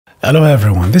Hello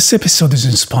everyone, this episode is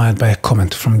inspired by a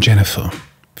comment from Jennifer,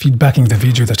 feedbacking the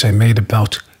video that I made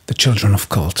about the children of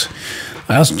cult.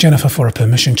 I asked Jennifer for a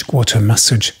permission to quote her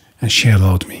message and she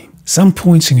allowed me. Some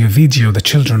points in your video, the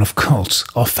children of cults,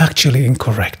 are factually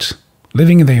incorrect.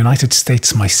 Living in the United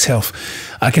States myself,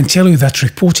 I can tell you that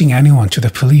reporting anyone to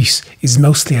the police is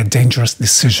mostly a dangerous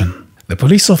decision. The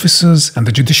police officers and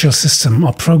the judicial system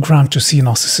are programmed to see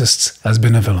narcissists as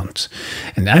benevolent,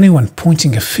 and anyone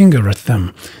pointing a finger at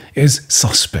them is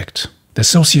suspect. The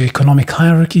socioeconomic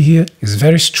hierarchy here is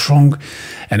very strong,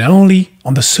 and only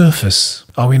on the surface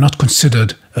are we not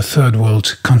considered a third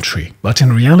world country. But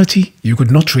in reality, you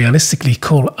could not realistically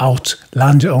call out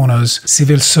landowners,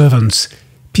 civil servants,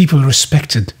 people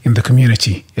respected in the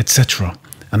community, etc.,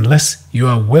 unless you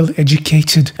are well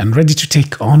educated and ready to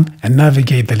take on and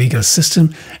navigate the legal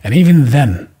system, and even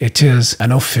then, it is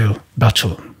an uphill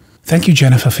battle. Thank you,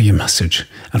 Jennifer, for your message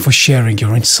and for sharing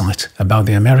your insight about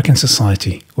the American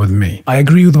society with me. I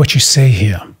agree with what you say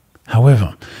here.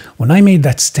 However, when I made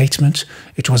that statement,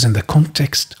 it was in the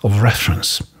context of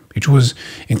reference. It was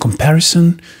in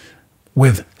comparison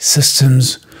with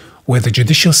systems where the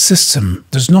judicial system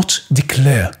does not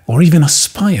declare or even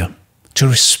aspire to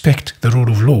respect the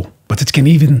rule of law, but it can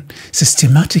even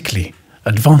systematically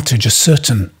advantage a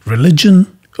certain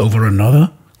religion over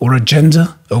another or a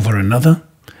gender over another.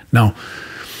 Now,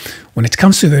 when it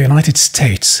comes to the United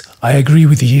States, I agree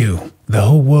with you. The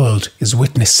whole world is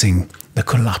witnessing the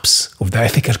collapse of the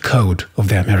ethical code of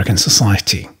the American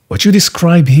society. What you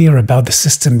describe here about the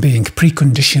system being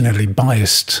preconditionally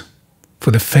biased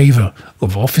for the favor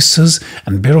of officers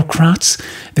and bureaucrats,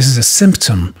 this is a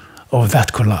symptom of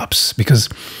that collapse, because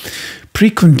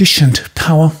preconditioned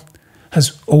power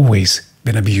has always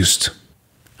been abused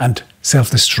and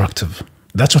self-destructive.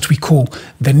 That's what we call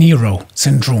the Nero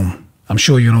syndrome. I'm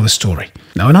sure you know the story.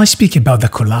 Now, when I speak about the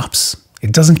collapse,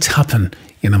 it doesn't happen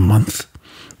in a month,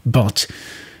 but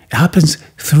it happens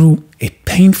through a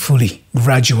painfully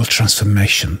gradual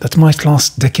transformation that might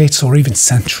last decades or even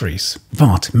centuries.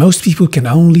 But most people can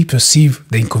only perceive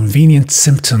the inconvenient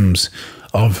symptoms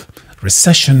of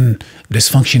recession,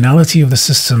 dysfunctionality of the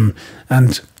system,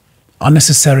 and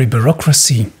unnecessary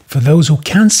bureaucracy. For those who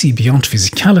can see beyond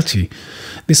physicality,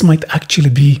 this might actually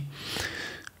be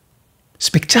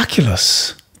spectacular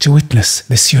to witness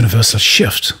this universal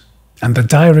shift and the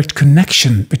direct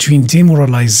connection between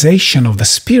demoralization of the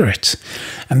spirit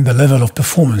and the level of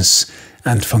performance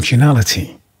and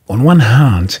functionality. On one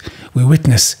hand, we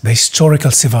witness the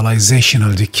historical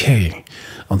civilizational decay.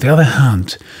 On the other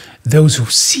hand, those who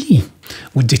see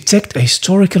would detect a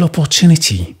historical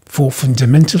opportunity for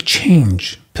fundamental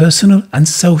change, personal and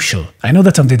social. I know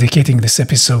that I'm dedicating this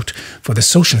episode for the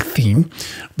social theme,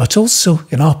 but also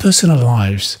in our personal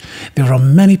lives, there are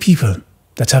many people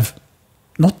that have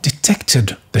not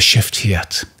detected the shift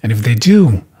yet. And if they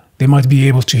do, they might be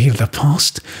able to heal the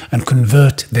past and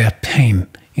convert their pain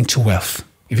into wealth.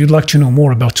 If you'd like to know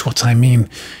more about what I mean,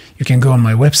 you can go on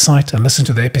my website and listen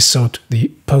to the episode,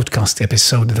 the podcast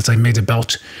episode that I made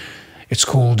about. It's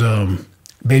called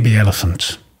Baby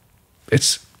Elephant.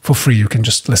 It's for free, you can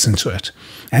just listen to it.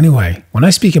 Anyway, when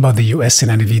I speak about the US in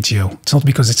any video, it's not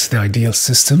because it's the ideal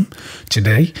system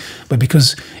today, but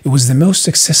because it was the most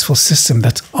successful system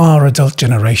that our adult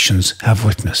generations have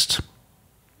witnessed.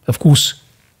 Of course,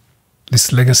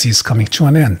 this legacy is coming to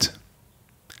an end,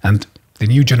 and the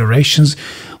new generations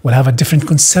will have a different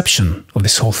conception of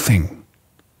this whole thing.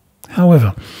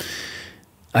 However,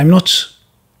 I'm not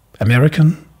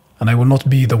American, and I will not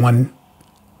be the one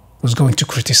who's going to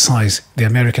criticize the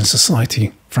American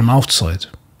society from outside.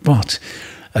 But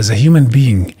as a human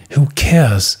being who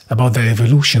cares about the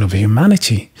evolution of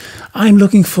humanity, I'm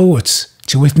looking forward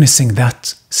to witnessing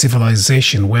that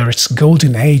civilization where its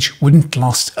golden age wouldn't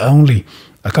last only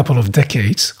a couple of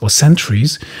decades or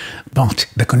centuries, but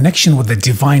the connection with the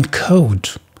divine code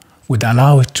would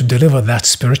allow it to deliver that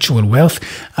spiritual wealth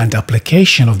and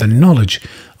application of the knowledge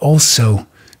also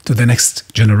to the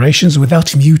next generations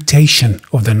without mutation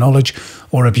of the knowledge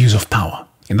or abuse of power.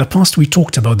 In the past, we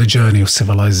talked about the journey of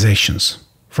civilizations,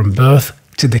 from birth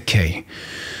to decay.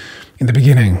 In the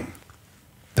beginning,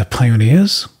 the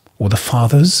pioneers or the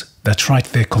fathers that write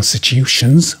their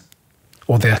constitutions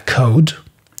or their code,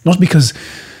 not because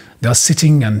they are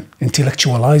sitting and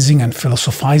intellectualizing and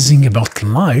philosophizing about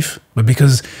life, but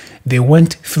because they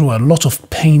went through a lot of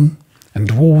pain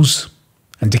and wars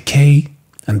and decay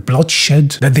and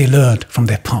bloodshed that they learned from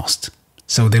their past,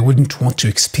 so they wouldn't want to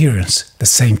experience the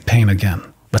same pain again.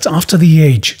 But after the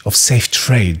age of safe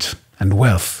trade and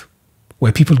wealth,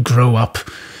 where people grow up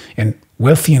in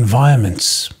wealthy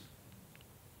environments,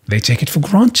 they take it for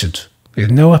granted.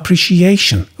 There's no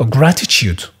appreciation or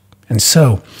gratitude And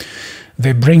so,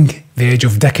 they bring the age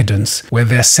of decadence where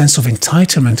their sense of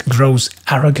entitlement grows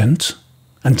arrogant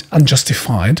and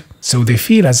unjustified, so they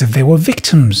feel as if they were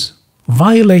victims,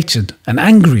 violated and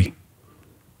angry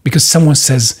because someone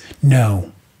says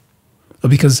no, or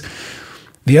because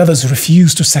the others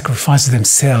refuse to sacrifice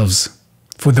themselves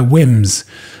for the whims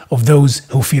of those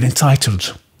who feel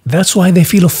entitled. That's why they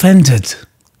feel offended,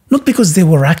 not because they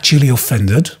were actually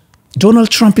offended. Donald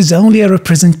Trump is only a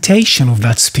representation of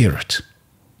that spirit.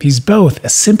 He's both a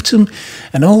symptom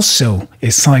and also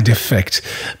a side effect,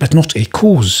 but not a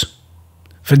cause.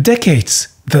 For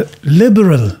decades, the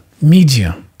liberal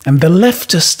media and the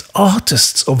leftist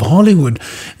artists of Hollywood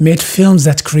made films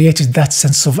that created that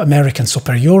sense of American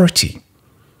superiority.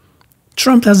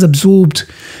 Trump has absorbed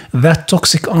that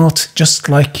toxic art just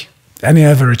like any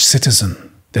average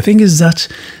citizen. The thing is that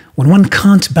when one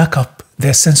can't back up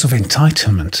their sense of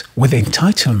entitlement with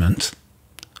entitlement,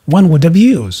 one would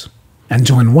abuse. And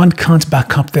when one can't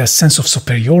back up their sense of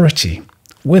superiority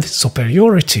with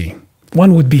superiority,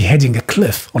 one would be heading a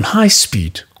cliff on high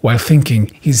speed while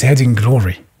thinking he's heading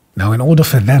glory. Now, in order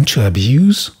for them to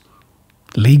abuse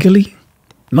legally,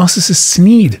 narcissists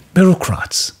need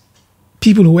bureaucrats,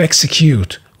 people who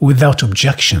execute without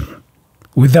objection,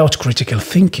 without critical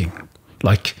thinking,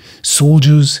 like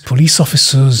soldiers, police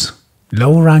officers,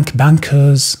 low-rank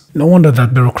bankers. No wonder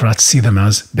that bureaucrats see them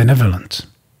as benevolent.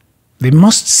 They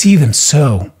must see them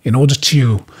so in order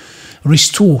to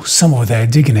restore some of their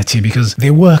dignity, because they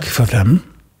work for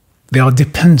them, they are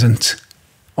dependent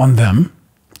on them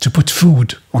to put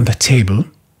food on the table.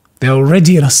 They are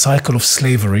already in a cycle of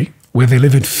slavery where they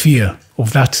live in fear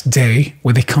of that day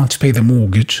where they can't pay the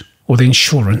mortgage or the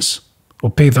insurance or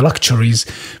pay the luxuries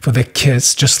for their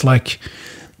kids, just like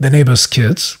the neighbor's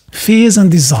kids. Fears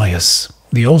and desires,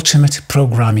 the ultimate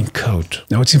programming code.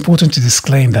 Now, it's important to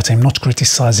disclaim that I'm not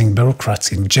criticizing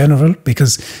bureaucrats in general,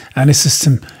 because any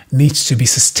system needs to be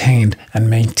sustained and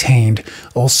maintained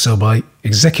also by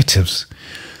executives.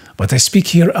 But I speak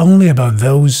here only about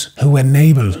those who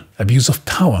enable abuse of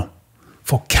power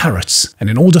for carrots. And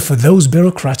in order for those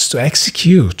bureaucrats to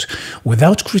execute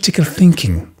without critical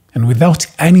thinking and without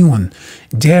anyone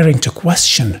daring to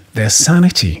question their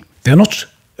sanity, they're not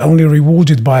only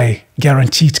rewarded by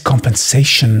guaranteed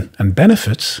compensation and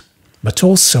benefits, but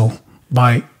also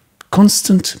by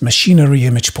constant machinery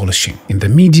image polishing in the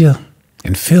media,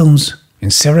 in films,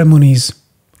 in ceremonies,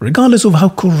 regardless of how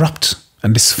corrupt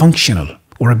and dysfunctional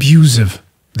or abusive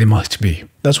they might be.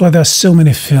 That's why there are so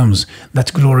many films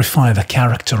that glorify the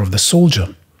character of the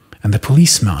soldier and the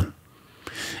policeman.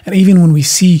 And even when we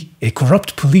see a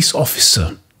corrupt police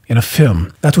officer in a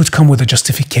film, that would come with a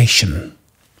justification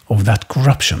of that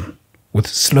corruption, with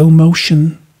slow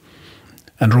motion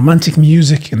and romantic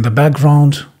music in the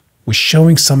background, with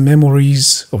showing some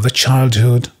memories of the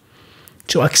childhood,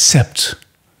 to accept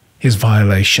his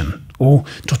violation or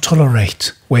to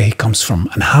tolerate where he comes from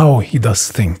and how he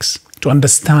does things, to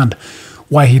understand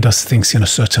why he does things in a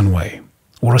certain way.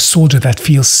 Or a soldier that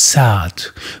feels sad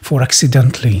for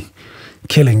accidentally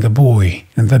killing a boy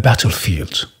in the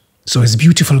battlefield, so his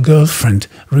beautiful girlfriend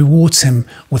rewards him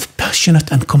with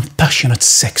passionate and compassionate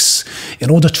sex in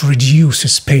order to reduce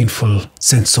his painful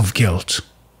sense of guilt.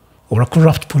 Or a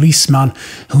corrupt policeman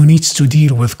who needs to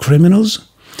deal with criminals,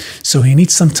 so he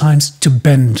needs sometimes to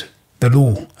bend the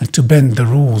law and to bend the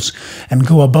rules and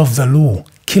go above the law,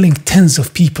 killing tens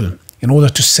of people in order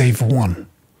to save one,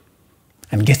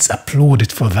 and gets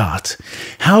applauded for that.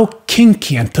 How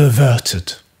kinky and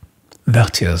perverted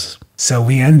that is. So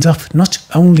we end up not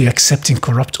only accepting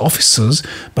corrupt officers,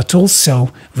 but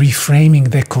also reframing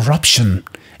their corruption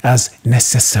as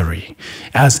necessary,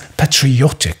 as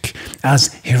patriotic,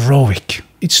 as heroic.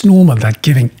 It's normal that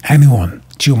giving anyone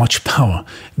too much power,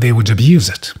 they would abuse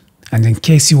it. And in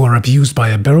case you are abused by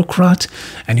a bureaucrat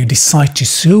and you decide to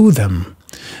sue them,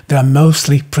 they are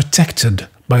mostly protected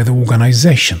by the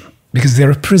organization, because they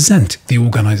represent the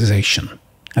organization.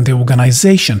 And the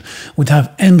organization would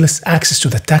have endless access to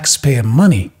the taxpayer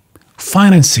money,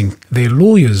 financing their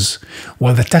lawyers,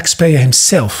 while the taxpayer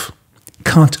himself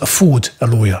can't afford a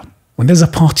lawyer. When there's a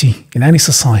party in any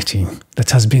society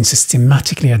that has been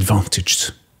systematically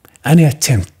advantaged, any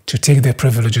attempt to take their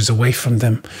privileges away from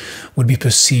them would be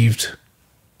perceived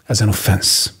as an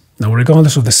offense. Now,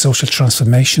 regardless of the social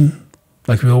transformation,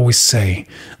 like we always say,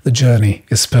 the journey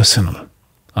is personal.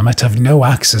 I might have no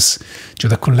access to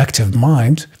the collective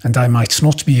mind, and I might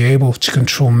not be able to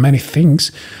control many things,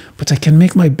 but I can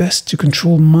make my best to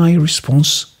control my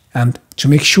response and to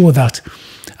make sure that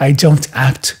I don't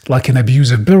act like an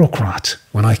abusive bureaucrat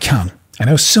when I can. I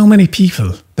know so many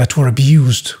people that were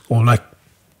abused, or like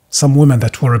some women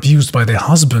that were abused by their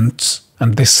husbands,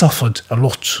 and they suffered a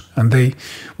lot, and they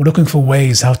were looking for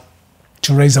ways how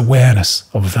to raise awareness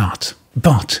of that.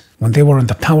 But when they were on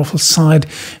the powerful side,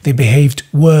 they behaved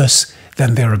worse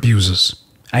than their abusers.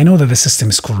 I know that the system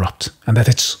is corrupt and that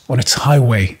it's on its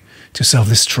highway to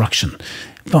self-destruction.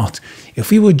 But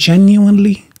if we were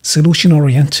genuinely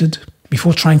solution-oriented,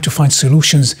 before trying to find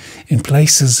solutions in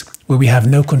places where we have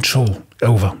no control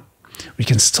over, we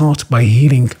can start by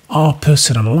healing our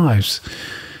personal lives.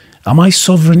 Am I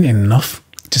sovereign enough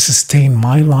to sustain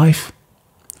my life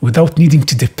without needing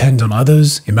to depend on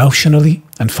others emotionally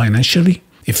and financially?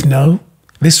 If no,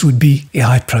 this would be a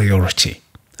high priority.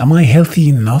 Am I healthy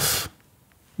enough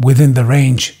within the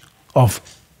range of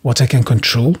what I can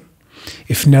control?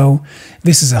 If no,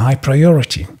 this is a high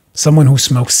priority. Someone who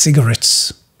smokes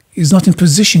cigarettes is not in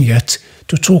position yet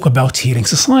to talk about healing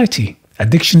society,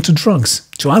 addiction to drugs,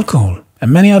 to alcohol,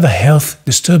 and many other health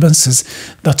disturbances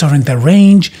that are in the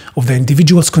range of the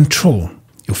individual's control.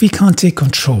 If we can't take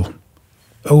control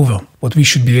over what we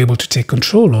should be able to take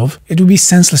control of, it would be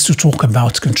senseless to talk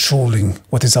about controlling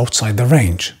what is outside the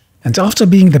range. And after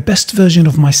being the best version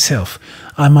of myself,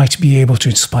 I might be able to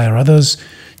inspire others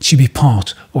to be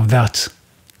part of that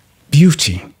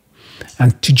beauty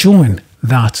and to join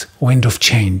that wind of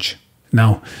change.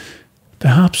 Now,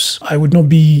 perhaps I would not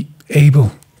be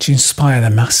able to inspire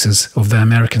the masses of the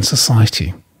American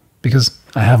society because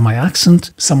I have my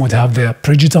accent, some would have their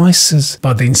prejudices,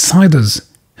 but the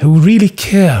insiders who really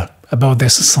care about their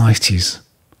societies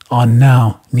are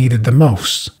now needed the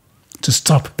most to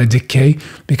stop the decay,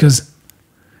 because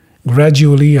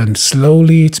gradually and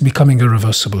slowly it's becoming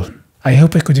irreversible. I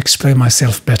hope I could explain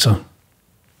myself better.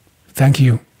 Thank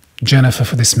you, Jennifer,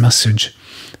 for this message.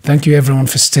 Thank you everyone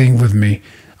for staying with me.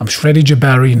 I'm Shreddy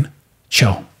Jabarin.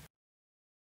 Ciao.